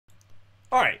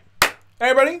Alright, hey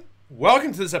everybody,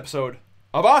 welcome to this episode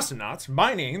of Awesomenauts.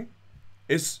 My name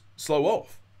is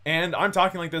SlowWolf, and I'm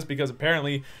talking like this because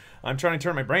apparently I'm trying to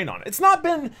turn my brain on. It's not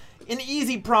been an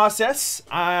easy process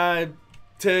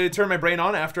to turn my brain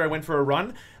on after I went for a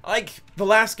run. Like, the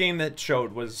last game that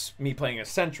showed was me playing a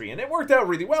sentry, and it worked out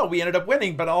really well. We ended up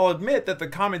winning, but I'll admit that the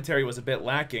commentary was a bit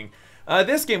lacking.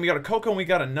 This game, we got a Coco and we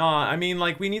got a Nah. I mean,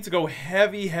 like, we need to go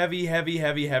heavy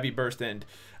burst and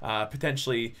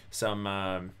potentially some,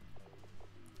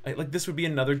 like, this would be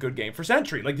another good game for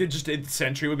Sentry. Like,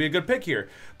 Sentry would be a good pick here.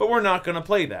 But we're not going to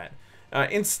play that.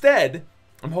 Instead,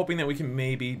 I'm hoping that we can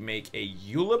maybe make a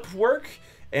Ulip work.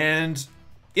 And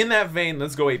in that vein,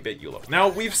 let's go 8-bit Ulip. Now,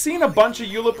 we've seen a bunch of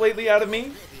Ulip lately out of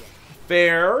me.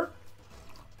 Fair.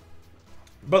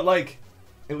 But, like,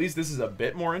 at least this is a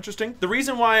bit more interesting. The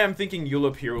reason why I'm thinking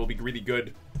Ulip here will be really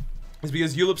good is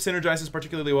because Ulip synergizes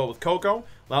particularly well with Coco,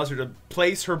 allows her to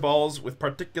place her balls with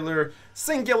particular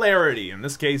singularity. In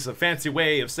this case, a fancy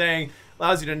way of saying,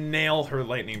 allows you to nail her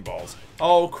lightning balls.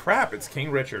 Oh crap, it's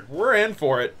King Richard. We're in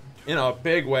for it in a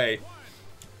big way.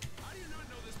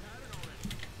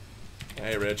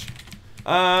 Hey, Rich.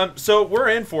 So we're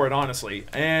in for it, honestly,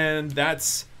 and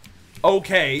that's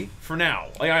okay for now.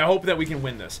 Like, I hope that we can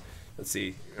win this. Let's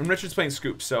see. And Richard's playing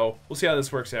Scoop, so we'll see how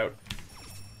this works out.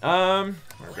 I'm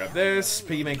gonna grab this.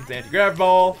 Piggy Bank the anti-grav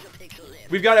ball.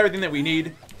 We've got everything that we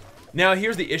need. Now,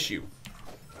 here's the issue.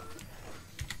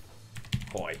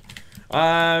 Boy.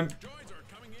 Oh,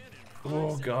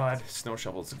 God. Snow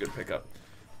Shovel is a good pickup.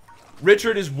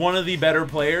 Richard is one of the better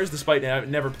players, despite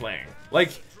never playing.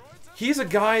 Like, he's a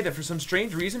guy that, for some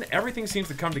strange reason, everything seems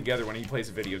to come together when he plays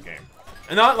a video game.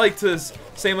 And not, like, to the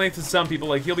same length as some people.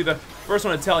 Like, he'll be the first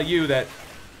one to tell you that...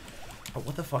 Oh,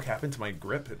 what the fuck happened to my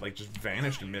grip? It, like, just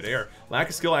vanished in midair. Lack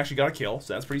of skill actually got a kill,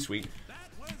 so that's pretty sweet.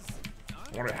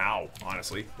 I wonder how,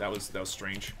 honestly. That was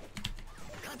strange.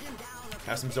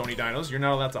 Have some Zony dinos. You're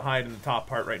not allowed to hide in the top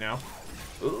part right now.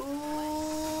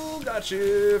 Ooh,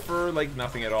 gotcha for, like,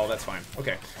 nothing at all. That's fine.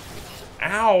 Okay.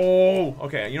 Ow!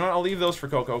 Okay, you know what? I'll leave those for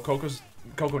Coco.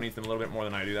 Coco needs them a little bit more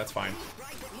than I do. That's fine.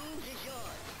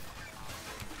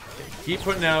 Okay, keep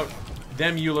putting out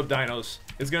them Ulip dinos.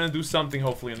 It's gonna do something,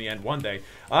 hopefully, in the end, one day.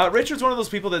 Richard's one of those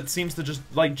people that seems to just,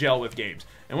 like, gel with games.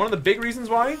 And one of the big reasons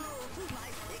why...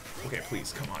 Okay,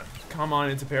 please, come on. Come on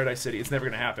into Paradise City. It's never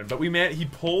gonna happen. But he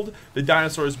pulled the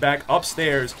dinosaurs back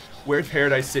upstairs where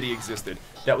Paradise City existed.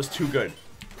 That was too good.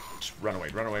 Just run away,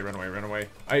 run away, run away, run away.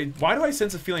 Why do I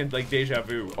sense a feeling like deja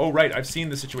vu? Oh, right, I've seen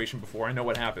this situation before. I know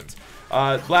what happens.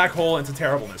 Black hole into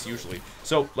terribleness, usually.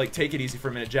 So, like, take it easy for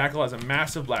a minute. Jackal has a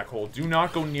massive black hole. Do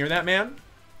not go near that, man.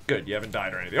 Good, you haven't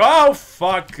died or anything. Oh,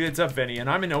 fuck, it's a Vinny, and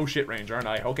I'm in oh shit range, aren't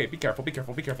I? Okay, be careful, be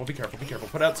careful, be careful, be careful, be careful.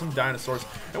 Put out some dinosaurs,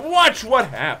 and watch what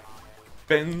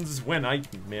happens when I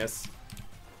miss.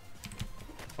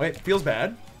 Wait, it feels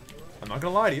bad. I'm not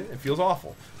gonna lie to you, it feels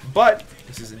awful. But,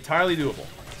 this is entirely doable.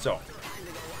 So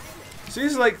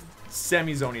these are like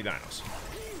semi-zony dinos.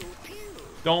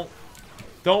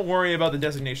 Don't worry about the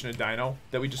designation of dino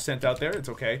that we just sent out there. It's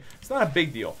okay. It's not a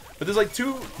big deal. But there's like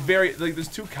there's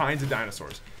two kinds of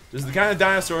dinosaurs. There's the kind of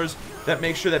dinosaurs that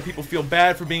make sure that people feel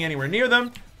bad for being anywhere near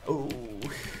them. Oh.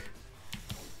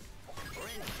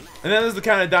 And then there's the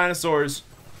kind of dinosaurs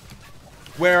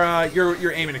where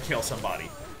you're aiming to kill somebody.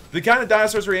 The kind of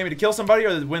dinosaurs where you're aiming to kill somebody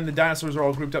are when the dinosaurs are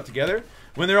all grouped up together.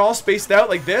 When they're all spaced out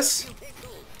like this,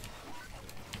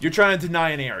 you're trying to deny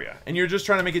an area. And you're just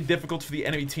trying to make it difficult for the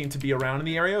enemy team to be around in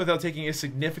the area without taking a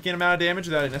significant amount of damage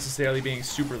without it necessarily being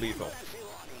super lethal.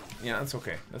 Yeah, that's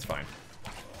okay. That's fine.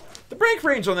 The break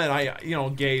range on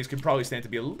that, gaze could probably stand to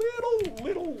be a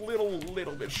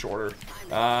little bit shorter.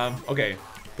 Okay.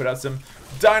 Put out some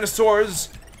dinosaurs,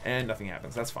 and nothing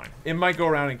happens. That's fine. It might go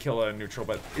around and kill a neutral,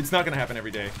 but it's not going to happen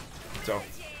every day. So,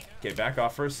 okay, back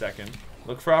off for a second.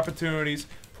 Look for opportunities.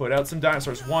 Put out some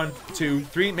dinosaurs. 1, 2,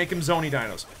 3. Make them zony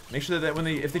dinos. Make sure that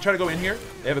if they try to go in here,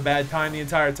 they have a bad time the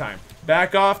entire time.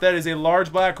 Back off. That is a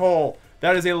large black hole.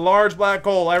 That is a large black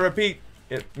hole. I repeat,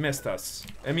 it missed us.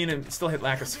 I mean, it still hit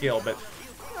lack of skill, but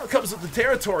it comes with the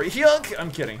territory. Yuck!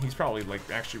 I'm kidding. He's probably, like,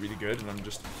 actually really good, and I'm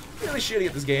just really shitty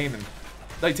at this game and,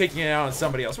 like, taking it out on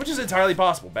somebody else, which is entirely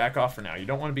possible. Back off for now. You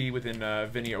don't want to be within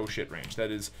Vinny oh shit range. That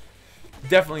is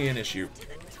definitely an issue.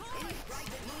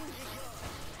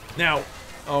 Now,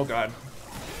 oh god.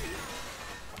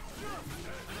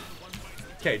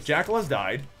 Okay, Jackal has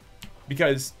died.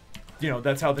 Because,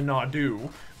 that's how the Nah do.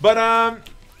 But,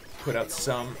 put out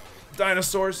some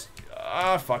dinosaurs.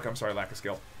 Ah, fuck, I'm sorry, lack of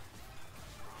skill.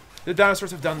 The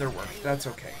dinosaurs have done their work. That's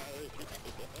okay.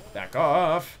 Back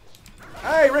off.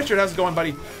 Hey, Richard, how's it going,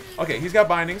 buddy? Okay, he's got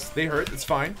bindings. They hurt. It's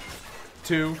fine.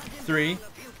 2, 3.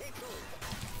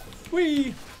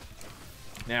 Whee!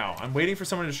 Now, I'm waiting for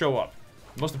someone to show up.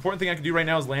 The most important thing I can do right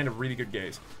now is land a really good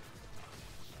gaze.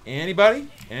 Anybody?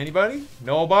 Anybody?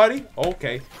 Nobody?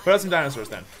 Okay. Put out some dinosaurs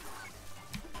then.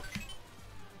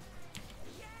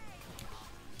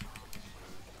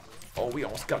 Oh, we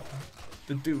almost got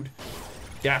the dude.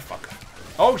 Yeah, fuck.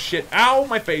 Oh, shit. Ow,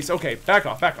 my face. Okay, back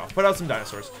off, back off. Put out some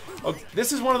dinosaurs. Okay,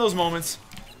 this is one of those moments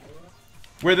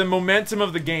where the momentum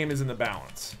of the game is in the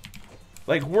balance.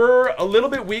 Like, we're a little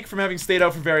bit weak from having stayed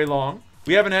out for very long.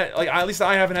 We haven't had, like, at least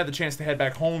I haven't had the chance to head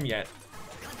back home yet.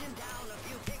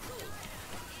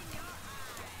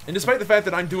 And despite the fact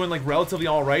that I'm doing, like, relatively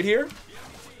alright here,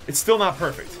 it's still not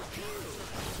perfect.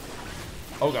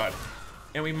 Oh, God.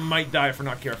 And we might die if we're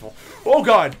not careful. Oh,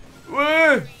 God!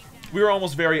 We were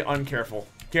almost very uncareful.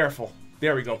 Careful.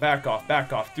 There we go. Back off.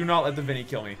 Back off. Do not let the Vinny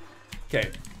kill me.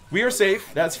 Okay. We are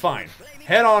safe. That's fine.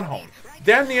 Head on home.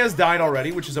 Damney has died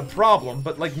already, which is a problem,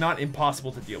 but, like, not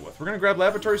impossible to deal with. We're gonna grab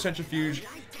Laboratory Centrifuge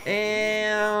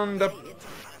and a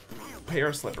pair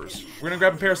of slippers. We're gonna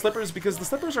grab a pair of slippers because the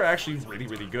slippers are actually really,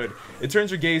 really good. It turns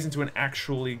your gaze into an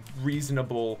actually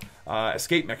reasonable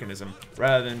escape mechanism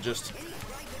rather than just...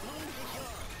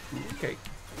 Okay,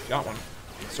 got one.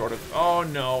 Sort of. Oh,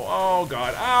 no. Oh,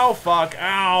 God. Oh, fuck.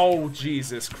 Ow.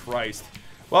 Jesus Christ.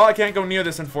 Well, I can't go near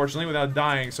this, unfortunately, without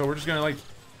dying, so we're just gonna, like,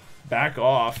 back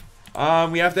off.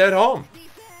 We have to head home.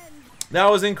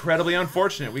 That was incredibly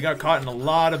unfortunate. We got caught in a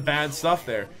lot of bad stuff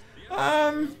there.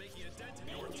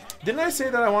 Didn't I say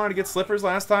that I wanted to get slippers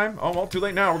last time? Oh, well, too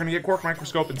late now. We're gonna get Quark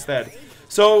Microscope instead.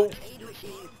 So,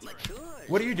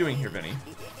 what are you doing here, Vinny?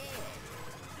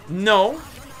 No.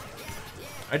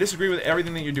 I disagree with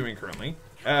everything that you're doing currently.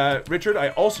 Richard, I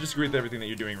also disagree with everything that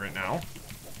you're doing right now.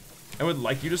 I would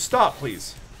like you to stop,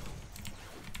 please.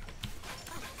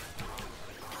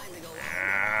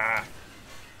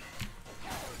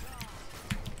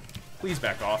 Please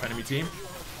back off, enemy team.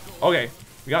 Okay,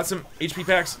 we got some HP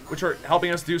packs, which are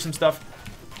helping us do some stuff.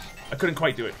 I couldn't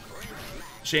quite do it.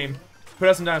 Shame. Put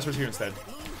out some dinosaurs here instead.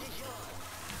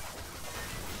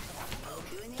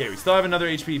 Okay, we still have another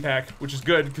HP pack, which is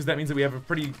good, because that means that we have a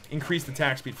pretty increased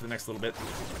attack speed for the next little bit.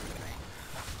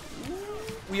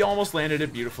 We almost landed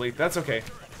it beautifully. That's okay.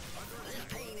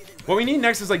 What we need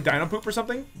next is, like, Dino Poop or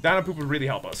something. Dino Poop would really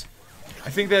help us. I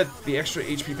think that the extra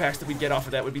HP packs that we get off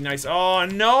of that would be nice. Oh,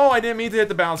 no! I didn't mean to hit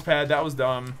the bounce pad. That was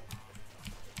dumb.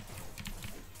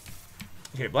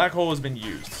 Okay, Black Hole has been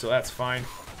used, so that's fine.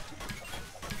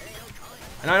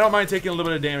 And I don't mind taking a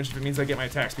little bit of damage if it means I get my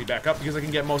attack speed back up, because I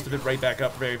can get most of it right back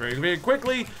up very, very, very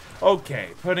quickly. Okay,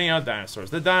 putting out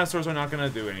dinosaurs. The dinosaurs are not going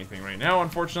to do anything right now,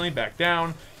 unfortunately. Back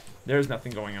down. There's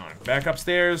nothing going on. Back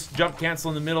upstairs. Jump cancel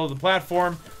in the middle of the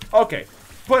platform. Okay,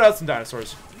 put out some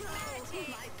dinosaurs.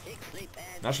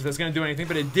 Not sure if that's going to do anything,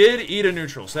 but it did eat a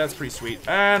neutral, so that's pretty sweet.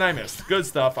 And I missed. Good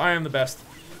stuff. I am the best.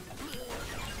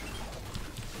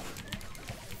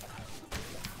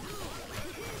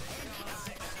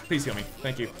 Please heal me.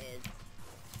 Thank you.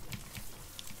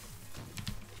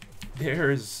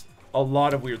 There's a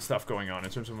lot of weird stuff going on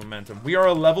in terms of momentum. We are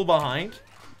a level behind,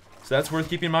 so that's worth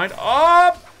keeping in mind.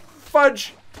 Oh,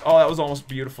 fudge! Oh, that was almost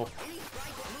beautiful.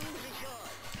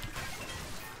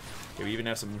 Okay, we even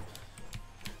have some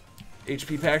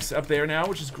HP packs up there now,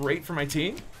 which is great for my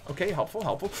team. Okay, helpful,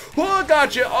 helpful. Oh,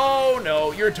 gotcha! Oh,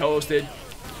 no, you're toasted.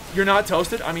 You're not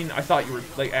toasted? I mean, I thought you were,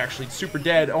 like, actually super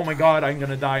dead. Oh my god, I'm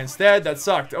gonna die instead. That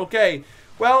sucked. Okay.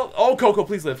 Well, oh, Coco,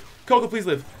 please live. Coco, please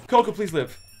live. Coco, please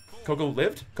live. Coco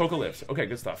lived? Coco lived. Okay,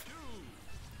 good stuff.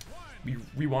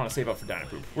 We want to save up for Dino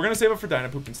Poop. We're gonna save up for Dino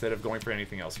Poop instead of going for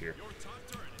anything else here.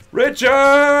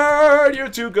 Richard! You're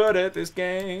too good at this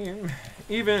game.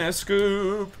 Even a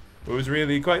Scoop, who's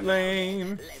really quite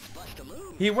lame.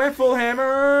 He went full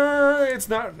hammer. It's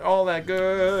not all that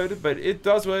good, but it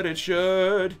does what it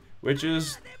should, which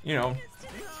is, you know,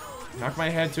 knock my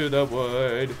head to the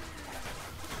wood.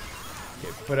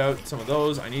 Okay, put out some of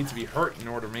those. I need to be hurt in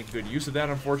order to make good use of that,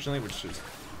 unfortunately, which is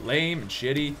lame and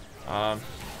shitty.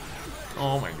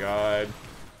 Oh my god.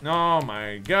 Oh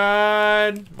my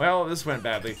god. Well, this went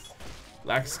badly.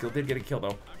 Lack of skill did get a kill,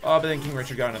 though. Oh, but then King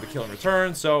Richard got another kill in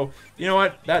return, so, you know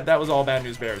what? That was all bad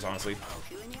news bears, honestly.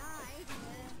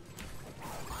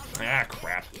 Ah,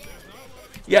 crap.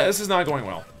 Yeah, this is not going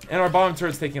well. And our bottom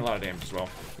turret's taking a lot of damage as well.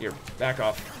 Here, back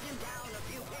off.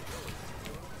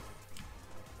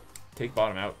 Take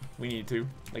bottom out. We need to.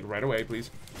 Like, right away,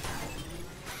 please.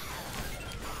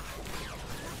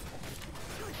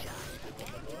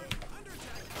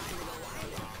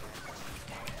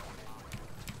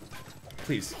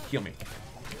 Please, heal me.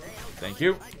 Thank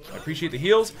you. I appreciate the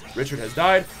heals. Richard has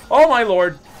died. Oh, my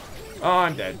lord. Oh,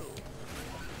 I'm dead.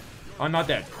 I'm not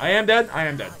dead. I am dead. I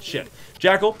am dead. Shit.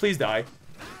 Jackal, please die.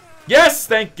 Yes,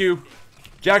 thank you.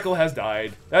 Jackal has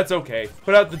died. That's okay.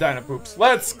 Put out the Dino Poops.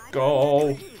 Let's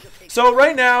go. So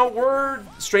right now, we're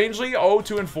strangely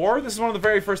 0-2-4. This is one of the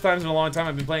very first times in a long time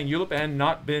I've been playing Ulip and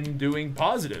not been doing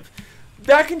positive.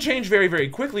 That can change very, very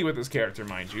quickly with this character,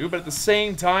 mind you, but at the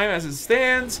same time, as it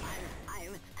stands,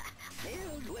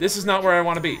 this is not where I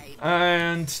want to be.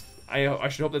 And I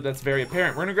should hope that that's very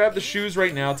apparent. We're going to grab the shoes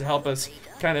right now to help us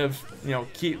kind of, you know,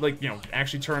 keep, like, you know,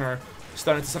 actually turn our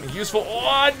stun into something useful.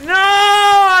 Oh, no!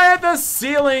 I hit the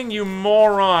ceiling, you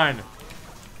moron!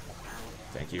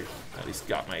 Thank you. At least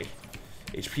got my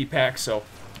HP pack, so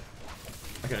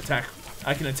I can attack.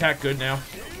 I can attack good now.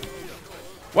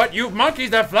 What, you monkeys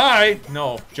that fly?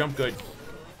 No, jump good.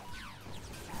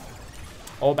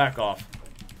 Oh, back off.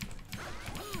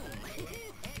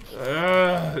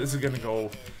 This is gonna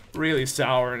go really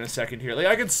sour in a second here. Like,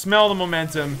 I can smell the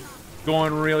momentum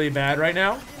going really bad right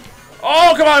now.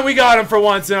 Oh, come on, we got him for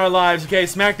once in our lives. Okay,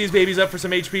 smack these babies up for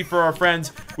some HP for our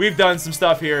friends. We've done some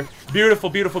stuff here. Beautiful,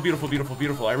 beautiful, beautiful, beautiful,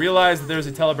 beautiful. I realize that there's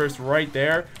a teleburst right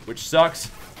there, which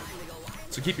sucks.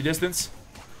 So keep your distance.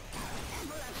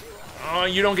 Oh,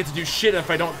 you don't get to do shit if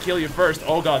I don't kill you first.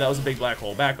 Oh god, that was a big black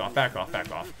hole. Back off, back off,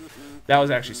 back off. That was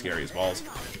actually scary as balls.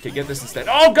 Okay, get this instead.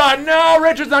 Oh god, no!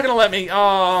 Richard's not gonna let me.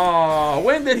 Oh,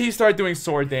 when did he start doing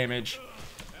sword damage?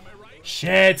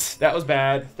 Shit, that was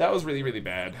bad. That was really, really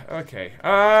bad. Okay,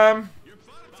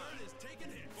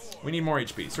 we need more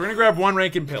HP. So we're gonna grab 1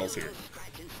 rank in pills here.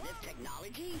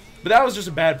 But that was just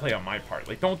a bad play on my part.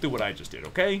 Like, don't do what I just did,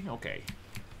 okay? Okay.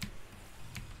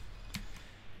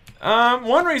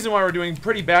 One reason why we're doing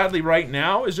pretty badly right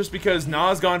now is just because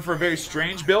Na's gone for a very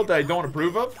strange build that I don't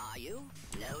approve of.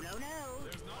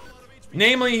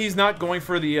 Namely, he's not going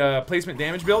for the placement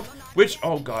damage build, which,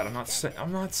 oh god, I'm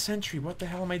not sentry. What the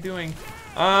hell am I doing?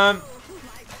 Oh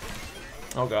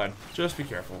god, just be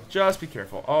careful. Just be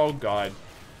careful. Oh god,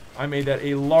 I made that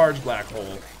a large black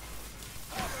hole.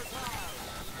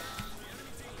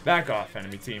 Back off,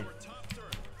 enemy team.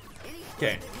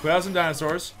 Okay, put out some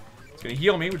dinosaurs. It's gonna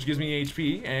heal me, which gives me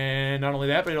HP, and not only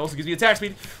that, but it also gives me attack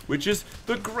speed, which is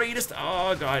the greatest.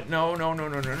 Oh god, no, no, no,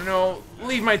 no, no, no, no.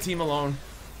 Leave my team alone.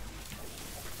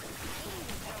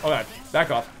 Oh god,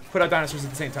 back off. Put out dinosaurs at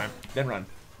the same time, then run.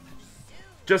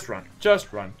 Just run,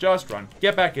 just run, just run.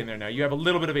 Get back in there now. You have a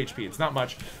little bit of HP. It's not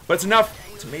much, but it's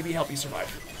enough to maybe help you survive.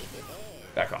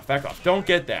 Back off, back off. Don't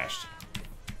get dashed.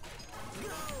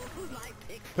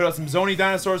 Put out some zony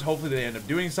dinosaurs. Hopefully they end up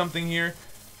doing something here.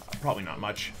 Probably not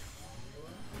much.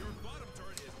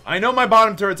 I know my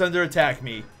bottom turret's under attack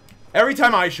me. Every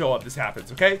time I show up, this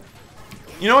happens, okay?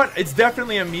 You know what? It's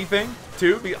definitely a me thing,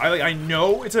 too. I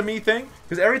know it's a me thing,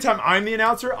 because every time I'm the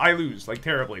announcer, I lose, like,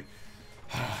 terribly.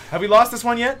 Have we lost this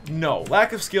one yet? No.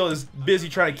 Lack of skill is busy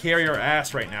trying to carry our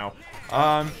ass right now.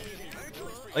 And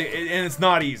it's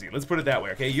not easy. Let's put it that way,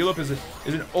 okay? Ulip is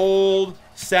an old,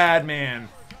 sad man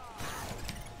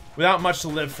without much to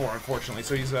live for, unfortunately.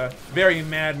 So he's a very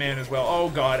mad man as well. Oh,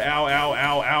 God. Ow, ow,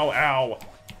 ow, ow, ow.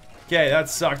 Okay, that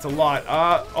sucked a lot.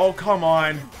 Oh, come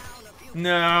on.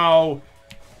 No.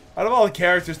 Out of all the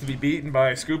characters to be beaten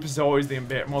by, Scoop is always the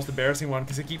most embarrassing one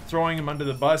because they keep throwing him under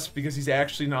the bus because he's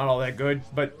actually not all that good,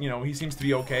 but, you know, he seems to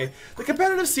be okay. The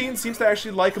competitive scene seems to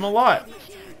actually like him a lot,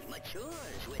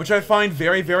 which I find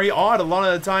very, very odd. A lot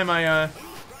of the time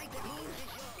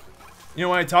you know,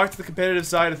 when I talk to the competitive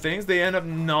side of things, they end up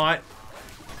not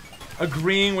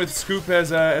agreeing with Scoop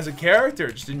as a character.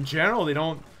 Just in general, they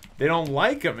don't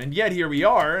like him, and yet here we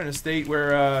are in a state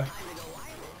where,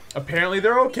 apparently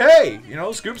they're okay. You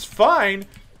know, Scoop's fine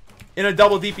in a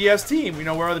double DPS team, you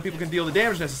know, where other people can deal the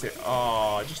damage necessary.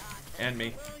 Oh, just end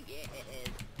me.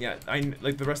 Yeah,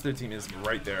 like the rest of the team is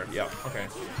right there. Yeah, okay.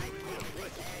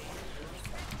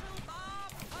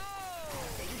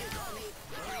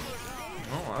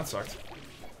 Oh, that sucked.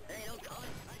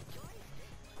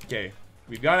 Okay,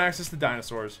 we've got access to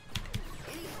dinosaurs.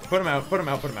 Put them out, put them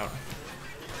out, put them out.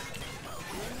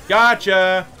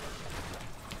 Gotcha!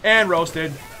 And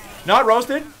roasted. Not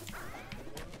roasted?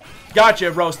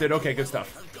 Gotcha, roasted. Okay, good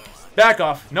stuff. Back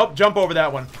off. Nope, jump over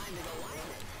that one.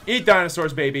 Eat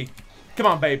dinosaurs, baby. Come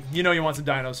on, babe. You know you want some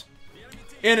dinos.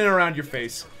 In and around your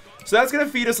face. So that's going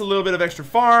to feed us a little bit of extra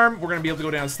farm. We're going to be able to go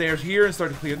downstairs here and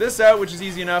start to clear this out, which is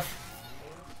easy enough.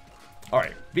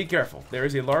 Alright, be careful. There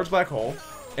is a large black hole,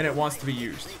 and it wants to be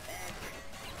used.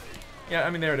 Yeah,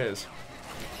 I mean, there it is.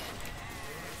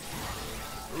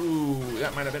 Ooh,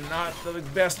 that might have been not the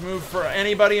best move for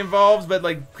anybody involved, but,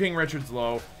 like, King Richard's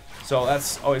low. So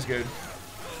that's always good.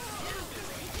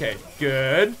 Okay,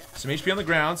 good. Some HP on the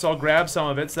ground, so I'll grab some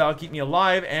of it, so that'll keep me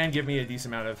alive and give me a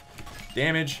decent amount of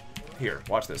damage. Here,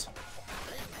 watch this.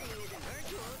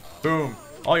 Boom.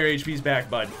 All your HP's back,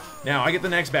 bud. Now, I get the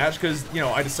next batch because, you know,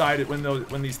 I decided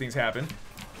when these things happen.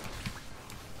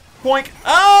 Boink.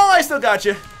 Oh, I still got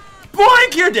you.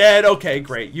 Boink, you're dead. Okay,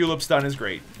 great. Ulip stun is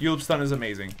great. Ulip stun is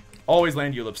amazing. Always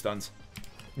land Ulip stuns.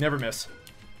 Never miss.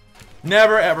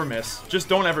 Never, ever miss. Just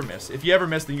don't ever miss. If you ever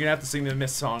miss, then you're gonna have to sing the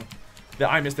miss song. The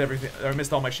I missed everything, or I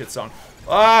missed all my shit song.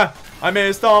 Ah, I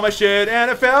missed all my shit and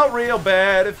it felt real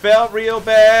bad. It felt real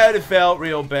bad. It felt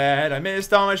real bad. I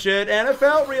missed all my shit and it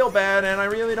felt real bad, and I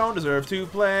really don't deserve to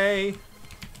play.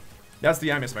 That's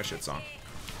the I missed my shit song.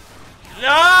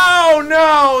 No,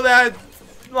 no, that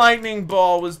lightning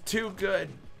ball was too good.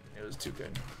 It was too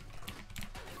good.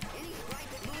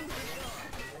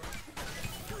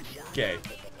 Okay.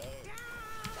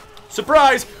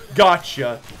 Surprise!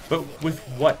 Gotcha! But with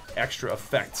what extra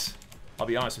effects? I'll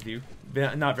be honest with you.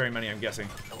 Not very many, I'm guessing.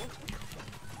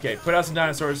 Okay, put out some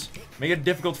dinosaurs. Make it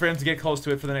difficult for him to get close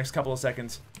to it for the next couple of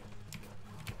seconds.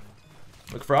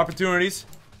 Look for opportunities.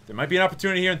 There might be an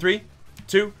opportunity here in 3,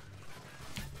 2,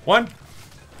 1.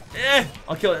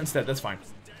 I'll kill it instead, that's fine.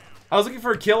 I was looking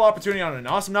for a kill opportunity on an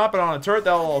Awesomenaut, but on a turret,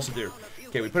 that'll also do.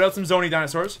 Okay, we put out some Zony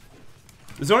dinosaurs.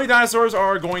 The Zony dinosaurs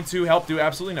are going to help do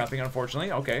absolutely nothing,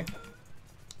 unfortunately. Okay.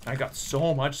 I got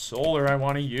so much solar I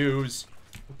want to use.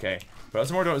 Okay. Put out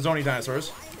some more Zony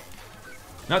dinosaurs.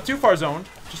 Not too far zoned,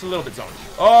 just a little bit zoned.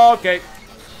 Okay.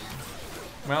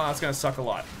 Well, that's going to suck a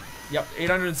lot. Yep,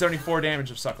 874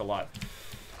 damage of suck a lot.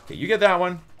 Okay, you get that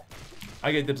one.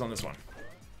 I get dibs on this one.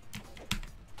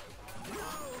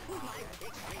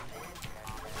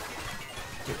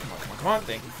 Okay, come on, come on, come on.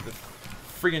 Thank you for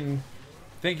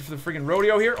the friggin'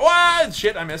 rodeo here. Oh,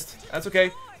 shit, I missed. That's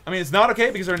okay. I mean, it's not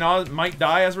okay because Arnaud might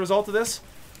die as a result of this.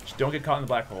 Just don't get caught in the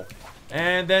black hole.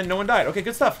 And then no one died. Okay,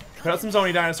 good stuff. Put out some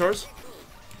Zony dinosaurs.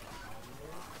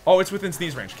 Oh, it's within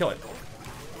sneeze range. Kill it.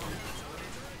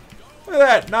 Look at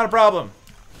that. Not a problem.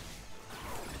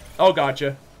 Oh,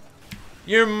 gotcha.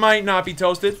 You might not be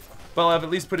toasted, but I'll have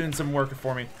at least put in some work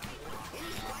for me.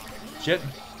 Shit.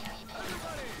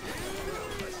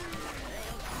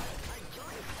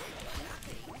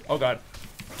 Oh, God.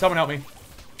 Someone help me.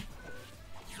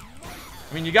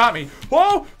 I mean, you got me.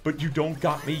 Whoa! But you don't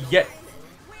got me yet.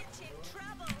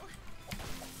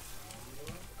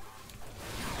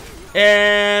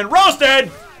 And roasted!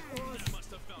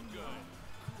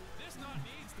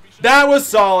 That was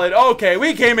solid. Okay,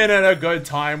 we came in at a good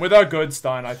time with a good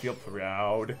stun. I feel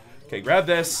proud. Okay, grab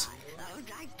this.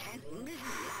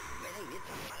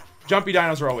 Jumpy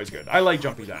dinos are always good. I like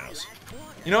jumpy dinos.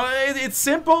 You know, it's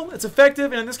simple, it's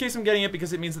effective, and in this case I'm getting it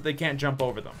because it means that they can't jump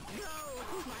over them.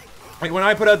 Like, when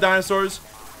I put out dinosaurs,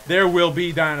 there will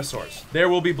be dinosaurs. There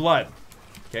will be blood.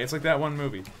 Okay, it's like that one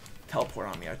movie. Teleport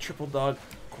on me. I triple dog,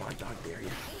 quad dog dare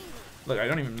you. Look, I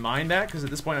don't even mind that, because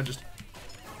at this point I'm just...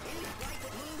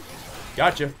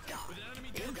 Gotcha.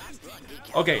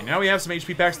 Okay, now we have some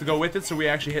HP packs to go with it, so we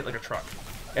actually hit like a truck.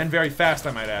 And very fast,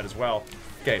 I might add, as well.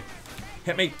 Okay,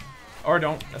 hit me. Or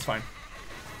don't, that's fine.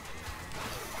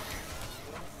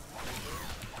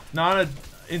 Not an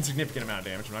insignificant amount of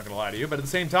damage, I'm not going to lie to you, but at the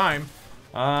same time,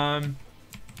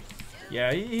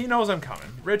 yeah, he knows I'm coming.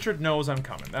 Richard knows I'm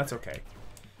coming. That's okay.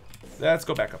 Let's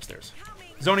go back upstairs.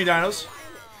 Zony dinos.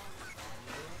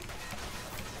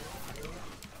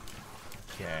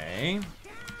 Okay.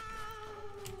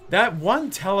 That one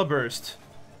teleburst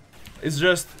is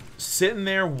just sitting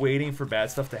there waiting for bad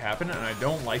stuff to happen, and I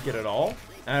don't like it at all.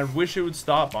 And I wish it would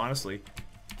stop, honestly.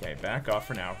 Okay, back off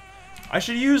for now. I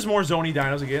should use more Zony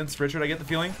dinos against Richard, I get the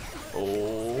feeling.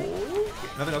 Oh,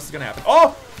 nothing else is gonna happen.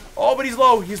 Oh! Oh, but he's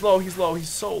low, he's low, he's low. He's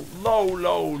so low,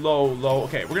 low, low, low.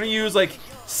 Okay, we're gonna use, like,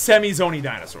 semi-Zony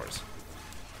dinosaurs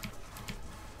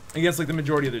against, like, the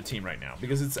majority of their team right now,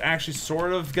 because it's actually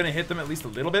sort of gonna hit them at least a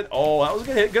little bit. Oh, that was a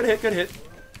good hit, good hit, good hit.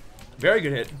 Very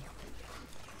good hit.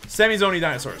 Semi-Zony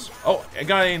dinosaurs. Oh, I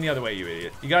gotta aim the other way, you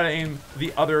idiot. You gotta aim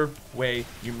the other way,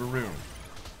 you maroon.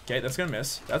 Okay, that's gonna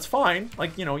miss. That's fine.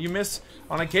 Like, you know, you miss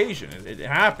on occasion. It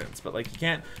happens. But, like, you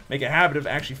can't make a habit of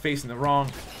actually facing the wrong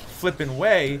flipping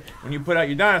way when you put out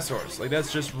your dinosaurs. Like,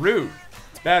 that's just rude.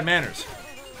 It's bad manners.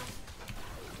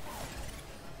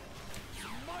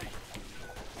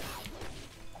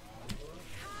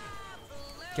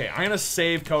 Okay, I'm gonna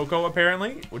save Coco,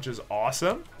 apparently, which is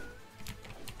awesome.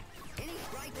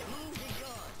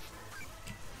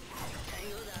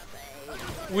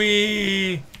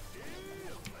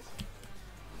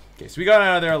 Okay, so we got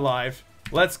out of there alive.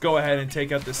 Let's go ahead and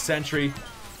take out this sentry.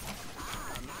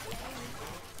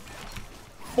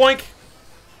 Boink!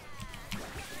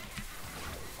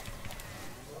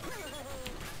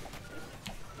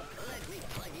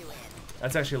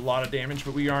 That's actually a lot of damage,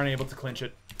 but we aren't able to clinch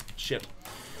it. Shit.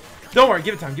 Don't worry,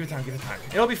 give it time, give it time, give it time.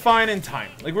 It'll be fine in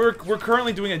time. Like, we're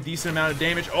currently doing a decent amount of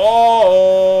damage.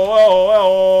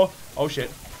 Oh,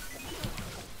 shit.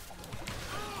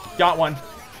 Got one.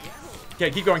 Okay,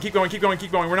 keep going, keep going, keep going,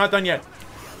 keep going. We're not done yet.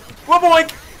 Whoa,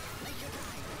 boink!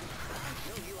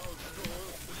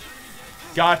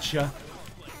 Gotcha.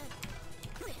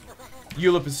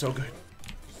 Ulip is so good.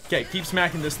 Okay, keep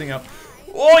smacking this thing up.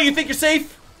 Oh, you think you're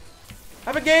safe?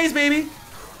 Have a gaze, baby.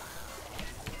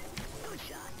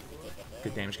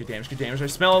 Good damage, good damage, good damage. I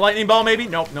smell a lightning ball, maybe?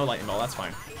 Nope, no lightning ball. That's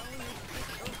fine.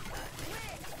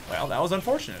 Well, that was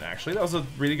unfortunate, actually. That was a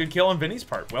really good kill on Vinny's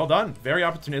part. Well done. Very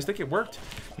opportunistic. It worked.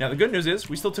 Now, the good news is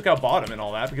we still took out bottom and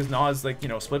all that because Na's, like, you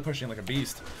know, split pushing like a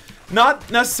beast.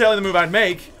 Not necessarily the move I'd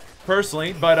make,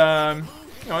 personally, but,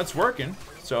 you know, it's working.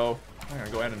 So, I'm going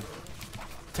to go ahead and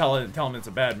tell him it's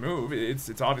a bad move.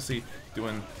 It's obviously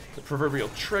doing the proverbial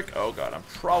trick. Oh, God, I'm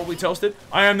probably toasted.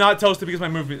 I am not toasted because my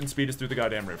movement and speed is through the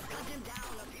goddamn roof.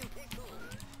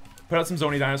 Put out some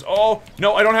Zony Dinos. Oh,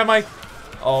 no, I don't have my...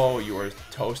 Oh, you are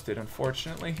toasted,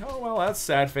 unfortunately. Oh, well, that's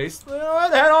sad face. Head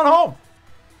on home.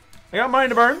 I got mine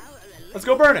to burn. Let's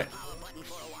go burn it.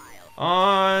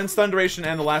 On stun duration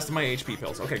and the last of my HP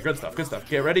pills. Okay, good stuff, good stuff.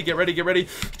 Get ready, get ready, get ready.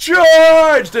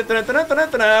 Charge!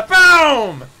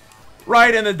 Boom!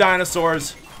 Right in the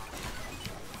dinosaurs.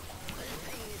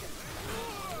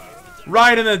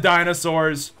 Right in the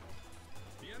dinosaurs.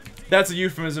 That's a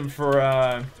euphemism for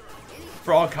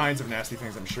all kinds of nasty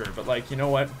things, I'm sure. But, like, you know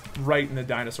what? Right in the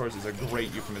dinosaurs is a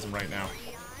great euphemism right now.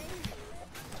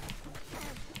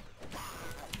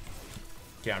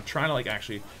 Okay, I'm trying to, like,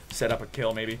 actually set up a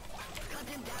kill, maybe.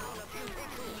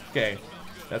 Okay.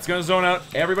 That's going to zone out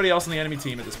everybody else on the enemy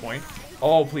team at this point.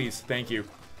 Oh, please. Thank you.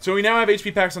 So we now have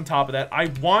HP packs on top of that. I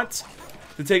want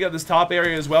to take out this top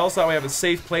area as well, so that way I have a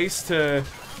safe place to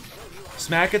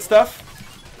smack at stuff.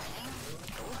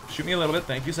 Shoot me a little bit,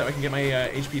 thank you, so I can get my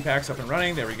HP packs up and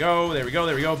running. There we go, there we go,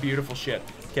 there we go. Beautiful shit.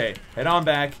 Okay, head on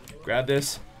back, grab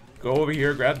this, go over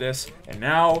here, grab this, and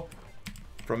now,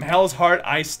 from Hell's Heart,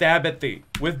 I stab at thee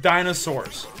with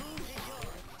dinosaurs.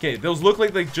 Okay, those look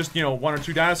like just, you know, 1 or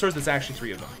 2 dinosaurs. That's actually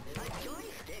 3 of them.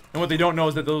 And what they don't know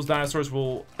is that those dinosaurs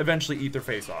will eventually eat their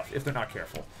face off if they're not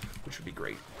careful, which would be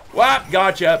great. Whap!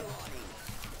 Gotcha!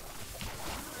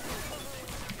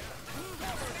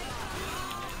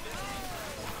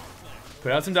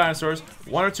 Put out some dinosaurs.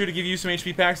 1 or 2 to give you some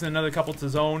HP packs and another couple to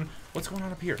zone. What's going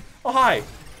on up here? Oh, hi!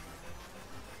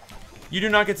 You do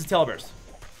not get to teleburst.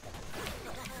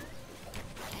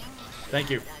 Thank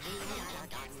you.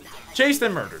 Chased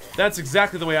and murdered. That's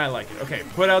exactly the way I like it. Okay,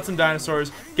 put out some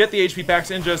dinosaurs, get the HP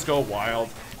packs, and just go wild.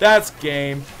 That's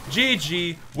game.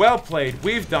 GG. Well played.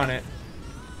 We've done it.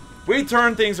 We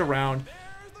turned things around.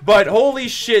 But holy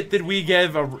shit, did we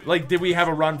have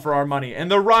a run for our money? And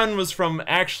the run was from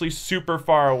actually super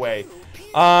far away.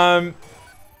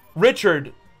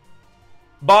 Richard,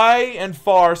 by and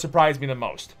far, surprised me the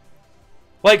most.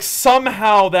 Like,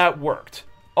 somehow that worked.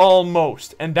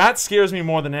 Almost. And that scares me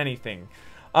more than anything.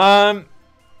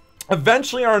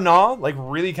 Eventually our Gnaw, like,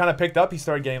 really kind of picked up. He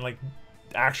started getting, like,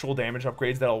 actual damage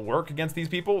upgrades that'll work against these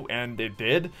people, and it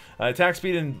did. Attack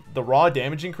speed and the raw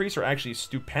damage increase are actually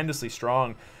stupendously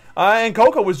strong. And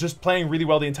Coco was just playing really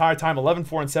well the entire time. 11,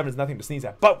 4, and 7 is nothing to sneeze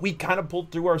at. But we kind of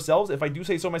pulled through ourselves, if I do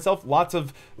say so myself. Lots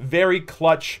of very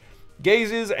clutch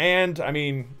gazes, and, I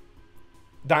mean,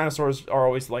 dinosaurs are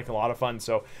always, like, a lot of fun.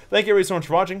 So, thank you everybody so much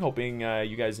for watching. Hoping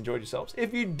you guys enjoyed yourselves.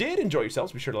 If you did enjoy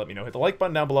yourselves, be sure to let me know. Hit the like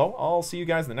button down below. I'll see you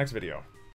guys in the next video.